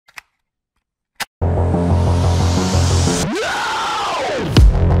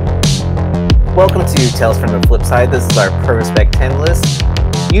Welcome to Tales from the Flipside. This is our Prospective 10 list.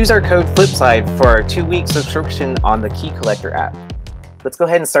 Use our code Flipside for our 2-week subscription on the Key Collector app. Let's go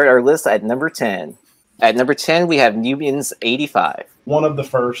ahead and start our list at number 10. At number 10, we have Mutants 85. One of the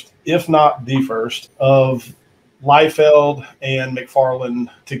first, if not the first, of Liefeld and McFarlane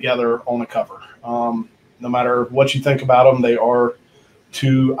together on a cover. No matter what you think about them, they are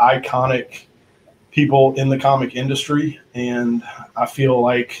two iconic people in the comic industry, and I feel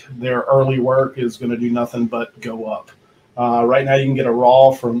like their early work is going to do nothing but go up. Right now, you can get a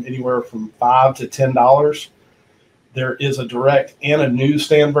raw from anywhere from $5 to $10. There is a direct and a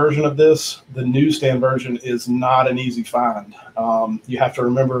newsstand version of this. The newsstand version is not an easy find. You have to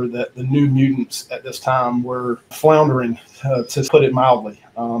remember that the New Mutants at this time were floundering, to put it mildly.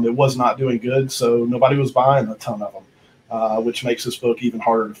 It was not doing good, so nobody was buying a ton of them, which makes this book even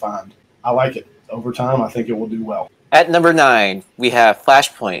harder to find. I like it. Over time, I think it will do well. At number 9, we have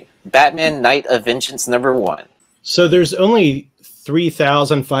Flashpoint, Batman Night of Vengeance number 1. So there's only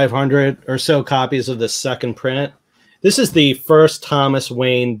 3,500 or so copies of the second print. This is the first Thomas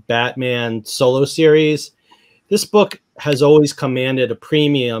Wayne Batman solo series. This book has always commanded a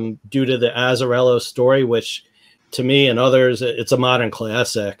premium due to the Azzarello story, which to me and others, it's a modern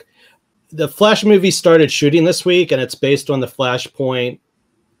classic. The Flash movie started shooting this week, and it's based on the Flashpoint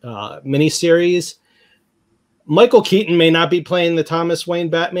miniseries. Michael Keaton may not be playing the Thomas Wayne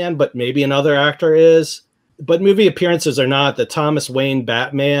Batman, but maybe another actor is. But movie appearances or not, the Thomas Wayne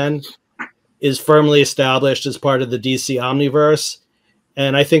Batman is firmly established as part of the DC Omniverse,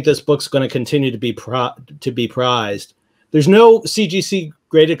 and I think this book's going to continue to be prized. There's no CGC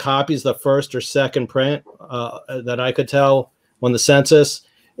graded copies, the first or second print, that I could tell on the census.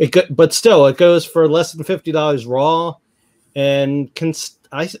 But still, it goes for less than $50 raw, and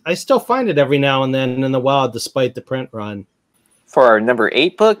I still find it every now and then in the wild, despite the print run. For our number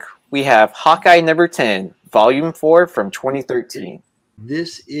 8 book, we have Hawkeye number 10, Volume 4 from 2013.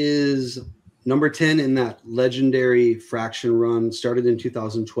 This is number 10 in that legendary Fraction run. Started in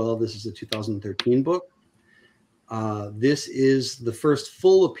 2012. This is a 2013 book. This is the first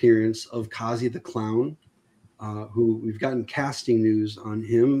full appearance of Kazi the Clown, who we've gotten casting news on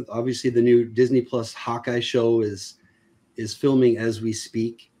him. Obviously, the new Disney Plus Hawkeye show is filming as we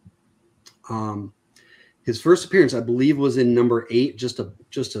speak. His first appearance, I believe, was in number 8, just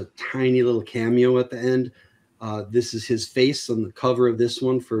a tiny little cameo at the end. This is his face on the cover of this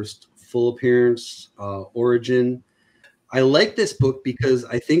one, first full appearance, origin. I like this book because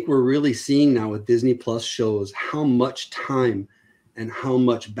I think we're really seeing now with Disney Plus shows how much time and how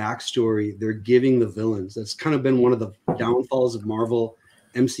much backstory they're giving the villains. That's kind of been one of the downfalls of Marvel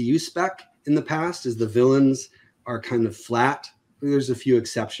MCU spec in the past, is the villains are kind of flat. There's a few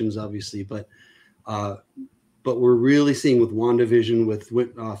exceptions, obviously, but we're really seeing with WandaVision, with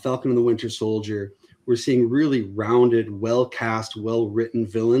Falcon and the Winter Soldier, we're seeing really rounded, well-cast, well-written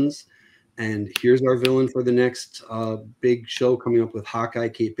villains. And here's our villain for the next big show coming up with Hawkeye,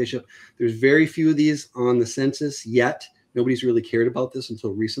 Kate Bishop. There's very few of these on the census yet. Nobody's really cared about this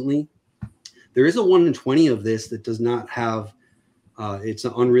until recently. There is a 1 in 20 of this that does not have, it's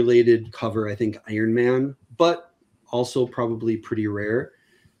an unrelated cover, I think Iron Man, but also probably pretty rare.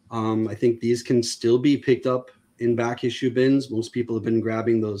 I think these can still be picked up in back issue bins. Most people have been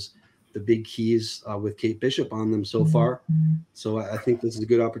grabbing the big keys with Kate Bishop on them so far. So I think this is a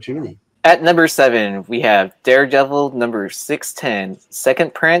good opportunity. At number 7, we have Daredevil number 610,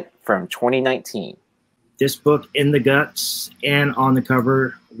 second print from 2019. This book, in the guts and on the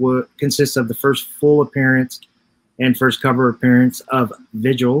cover, consists of the first full appearance and first cover appearance of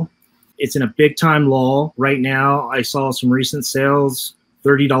Vigil. It's in a big-time lull. Right now, I saw some recent sales,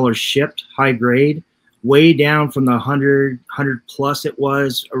 $30 shipped, high grade, way down from the 100 plus it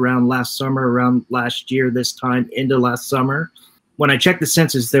was around last summer, around last year, this time into last summer. When I checked the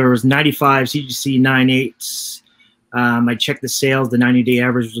census, there was 95 CGC 9.8s. I checked the sales. The 90-day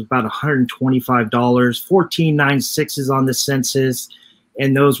average was about $125. 14 9.6s on the census,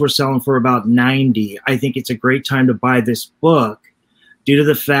 and those were selling for about 90. I think it's a great time to buy this book due to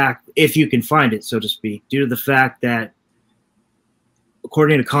the fact, if you can find it, so to speak, due to the fact that,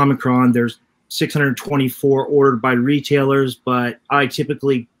 according to Comic-Con, there's 624 ordered by retailers, but I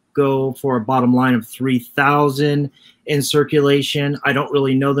typically go for a bottom line of 3,000 in circulation. I don't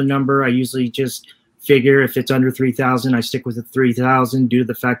really know the number. I usually just figure if it's under 3,000, I stick with the 3,000 due to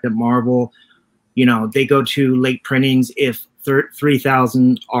the fact that Marvel, they go to late printings if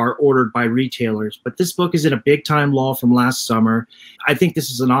 3,000 are ordered by retailers. But this book is in a big-time lull from last summer. I think this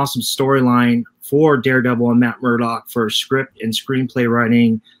is an awesome storyline for Daredevil and Matt Murdock for script and screenplay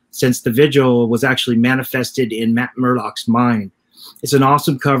writing, since the Vigil was actually manifested in Matt Murdock's mind. It's an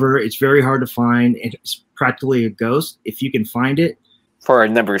awesome cover. It's very hard to find. It's practically a ghost if you can find it. For our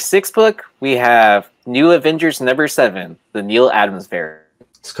number 6 book, we have New Avengers number 7, the Neal Adams variant.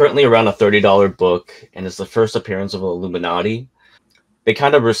 It's currently around a $30 book, and it's the first appearance of Illuminati. They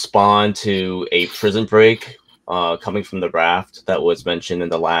kind of respond to a prison break coming from the raft that was mentioned in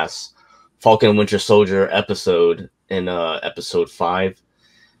the last Falcon and Winter Soldier episode in episode 5.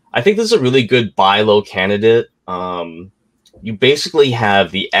 I think this is a really good buy low candidate. You basically have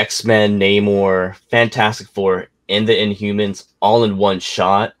the X-Men, Namor, Fantastic Four, and the Inhumans all in one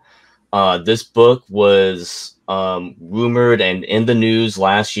shot. This book was rumored and in the news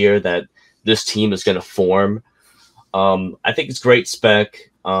last year that this team is going to form. I think it's great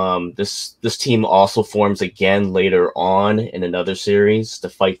spec. This team also forms again later on in another series to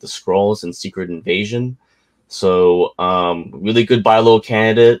fight the Skrulls in Secret Invasion. So really good buy low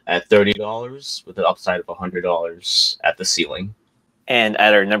candidate at $30 with an upside of $100 at the ceiling. And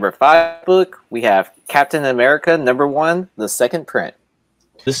at our number 5 book, we have Captain America number 1, the second print.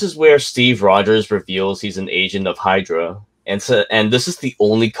 This is where Steve Rogers reveals he's an agent of Hydra. And this is the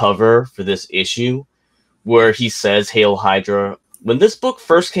only cover for this issue where he says, "Hail Hydra." When this book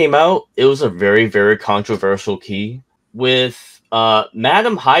first came out, it was a very, very controversial key. With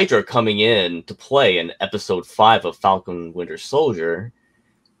Madam Hydra coming in to play in episode 5 of Falcon and Winter Soldier,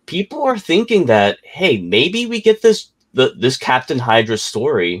 people are thinking that, hey, maybe we get this Captain Hydra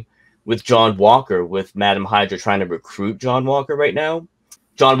story with John Walker, with Madam Hydra trying to recruit John Walker right now.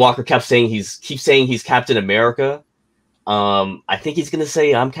 John Walker keeps saying he's Captain America. I think he's gonna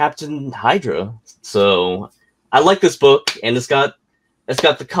say I'm Captain Hydra. So I like this book, and it's got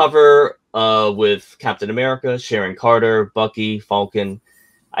the cover with Captain America, Sharon Carter, Bucky, Falcon.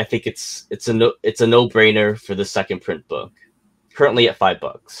 I think it's a no-brainer for the second print book. Currently at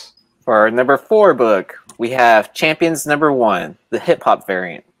 $5. For our number 4 book, we have Champions number 1, the hip hop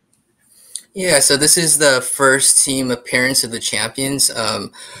variant. Yeah, so this is the first team appearance of the Champions.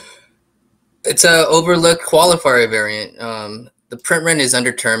 It's a overlooked qualifier variant. The print run is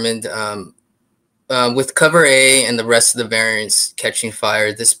undetermined. With cover A and the rest of the variants catching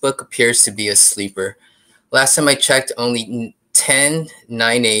fire, this book appears to be a sleeper. Last time I checked, only 10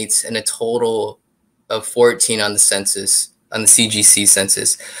 9/8 and a total of 14 on the census, on the CGC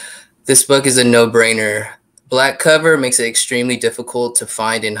census. This book is a no-brainer. Black cover makes it extremely difficult to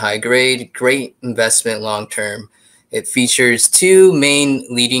find in high grade. Great investment long term. It features 2 main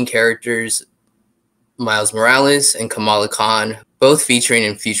leading characters, Miles Morales and Kamala Khan, both featuring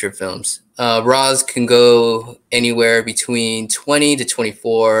in feature films. Rahzzah can go anywhere between $20 to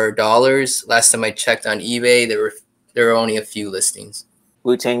 $24. Last time I checked on eBay, there were only a few listings.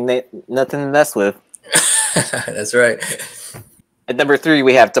 Wu-Tang, nothing to mess with. That's right. At number 3,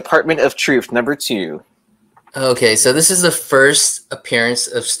 we have Department of Truth number 2. Okay, so this is the first appearance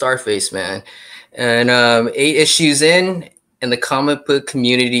of Starface Man. And 8 issues in, and the comic book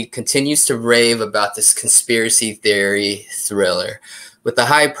community continues to rave about this conspiracy theory thriller. With the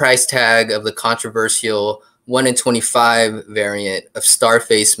high price tag of the controversial 1 in 25 variant of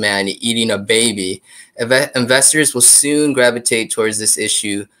Starface Man eating a baby, investors will soon gravitate towards this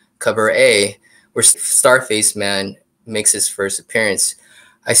issue, cover A, where Starface Man makes his first appearance.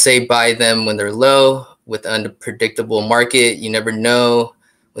 I say buy them when they're low. With unpredictable market, you never know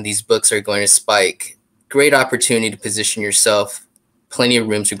when these books are going to spike. Great opportunity to position yourself. Plenty of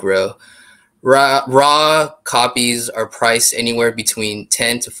room to grow. Raw copies are priced anywhere between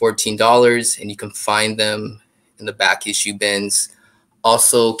 $10 to $14, and you can find them in the back issue bins.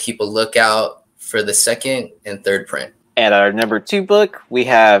 Also, keep a lookout for the second and third print. At our number 2 book, we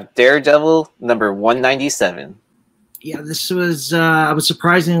have Daredevil number 197. Yeah, this was, I was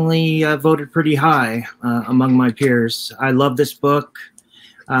surprisingly voted pretty high among my peers. I love this book.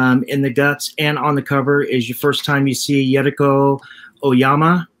 In the guts and on the cover is your first time you see Yuriko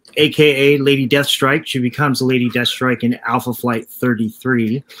Oyama, a.k.a. Lady Deathstrike. She becomes Lady Deathstrike in Alpha Flight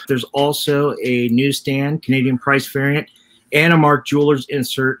 33. There's also a newsstand, Canadian price variant, and a Mark Jewelers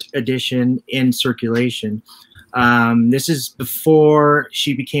insert edition in circulation. This is before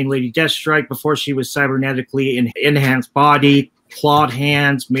she became Lady Deathstrike, before she was cybernetically enhanced body, clawed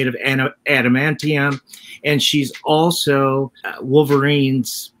hands made of adamantium, and she's also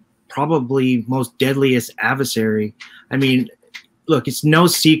Wolverine's probably most deadliest adversary. I mean, look, it's no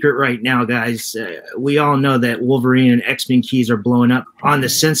secret right now, guys. We all know that Wolverine and X-Men keys are blowing up on the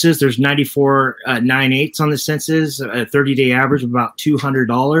census. There's 94 9/8 on the census, a 30-day average of about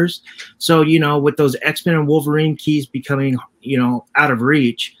 $200. So, you know, with those X-Men and Wolverine keys becoming, you know, out of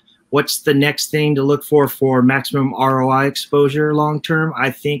reach, what's the next thing to look for maximum ROI exposure long term,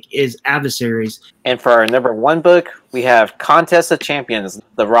 I think is adversaries. And for our number 1 book, we have Contest of Champions,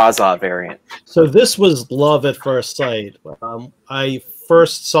 the Rahzzah variant. So this was love at first sight. I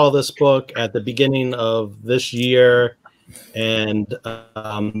first saw this book at the beginning of this year, and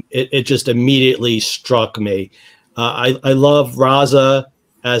it just immediately struck me. I love Rahzzah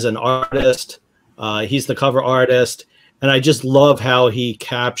as an artist. He's the cover artist, and I just love how he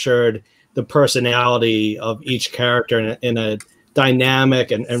captured the personality of each character in a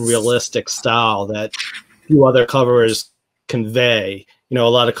dynamic and realistic style that few other covers convey. You know, a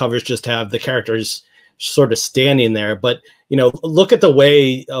lot of covers just have the characters sort of standing there, but you know, look at the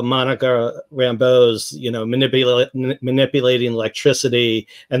way Monica Rambeau's, you know, manipulating electricity,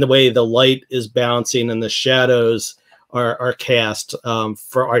 and the way the light is bouncing and the shadows are cast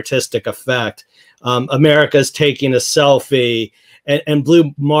for artistic effect. America's taking a selfie, and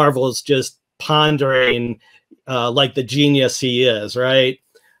Blue Marvel's just pondering like the genius he is, right?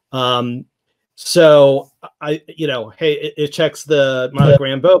 So you know, hey, it checks the Monica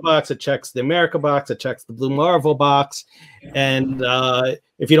Rambeau box, it checks the America box, it checks the Blue Marvel box, and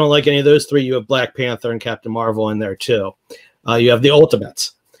if you don't like any of those three, you have Black Panther and Captain Marvel in there too. You have the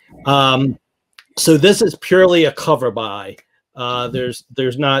Ultimates. So this is purely a cover buy.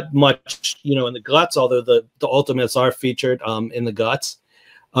 There's not much, you know, in the guts, although the Ultimates are featured in the guts.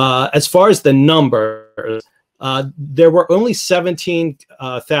 As far as the numbers, there were only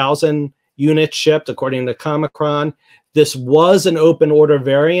 17,000 units shipped according to Comicron. This was an open order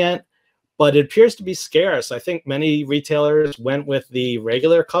variant, but it appears to be scarce. I think many retailers went with the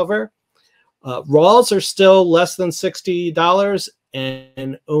regular cover. Raws are still less than $60,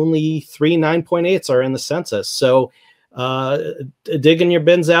 and only 3 9.8s are in the census. So digging your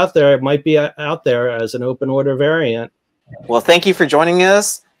bins out there, it might be out there as an open order variant. Well, thank you for joining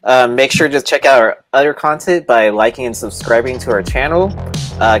us. Make sure to check out our other content by liking and subscribing to our channel.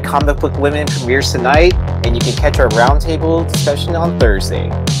 Comic Book Women premieres tonight, and you can catch our roundtable discussion on Thursday.